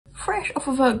fresh off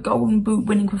of her Golden Boot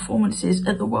winning performances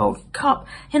at the World Cup,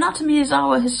 Hinata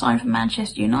Miyazawa has signed for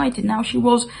Manchester United. Now, she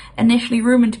was initially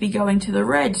rumoured to be going to the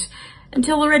Reds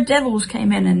until the Red Devils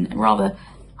came in and rather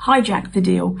hijacked the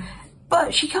deal.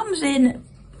 But she comes in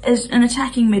as an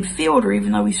attacking midfielder,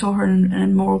 even though we saw her in a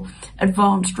more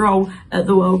advanced role at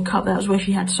the World Cup. That was where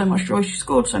she had so much joy. She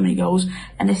scored so many goals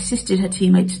and assisted her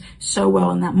teammates so well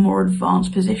in that more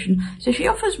advanced position. So she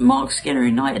offers Mark Skinner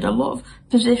United a lot of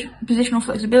positional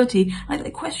flexibility. I think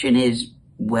the question is,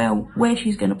 well, where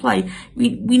she's going to play.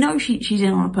 We know she's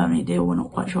in on a permanent deal. We're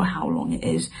not quite sure how long it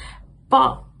is.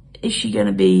 But is she going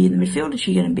to be in the midfield? Is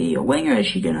she going to be a winger? Is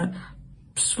she going to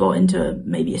slot into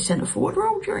maybe a centre forward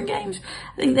role during games?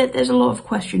 I think that there's a lot of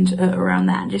questions around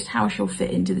that and just how she'll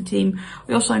fit into the team.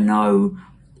 We also know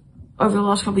over the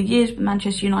last couple of years,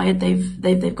 Manchester United,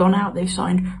 they've gone out, they've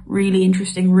signed really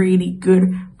interesting, really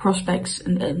good prospects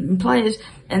and players,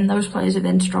 and those players have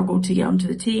then struggled to get onto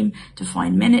the team, to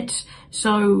find minutes.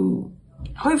 So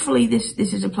hopefully this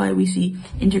is a player we see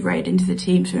integrated into the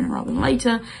team sooner rather than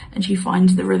later, and she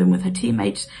finds the rhythm with her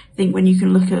teammates. I think when you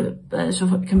can look at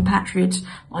sort of compatriots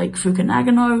like Fuka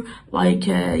Nagano, like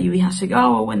Yui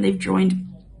Hasegawa, when they've joined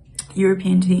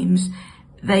European teams,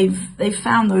 they've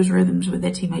found those rhythms with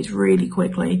their teammates really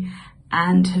quickly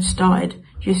and have started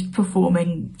just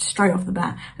performing straight off the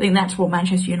bat. I think that's what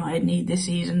Manchester United need this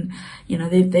season. You know,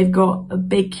 they've got a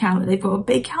big calendar. They've got a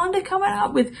big calendar coming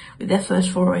up with their first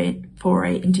foray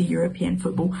into European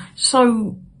football.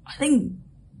 So I think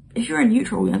if you're a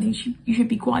neutral, I think you should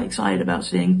be quite excited about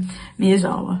seeing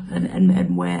Miyazawa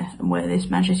and where this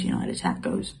Manchester United attack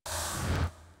goes.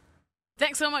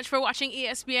 Thanks so much for watching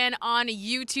ESPN on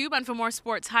YouTube, and for more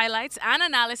sports highlights and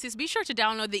analysis, be sure to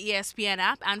download the ESPN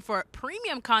app, and for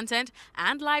premium content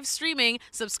and live streaming,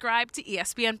 subscribe to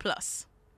ESPN Plus.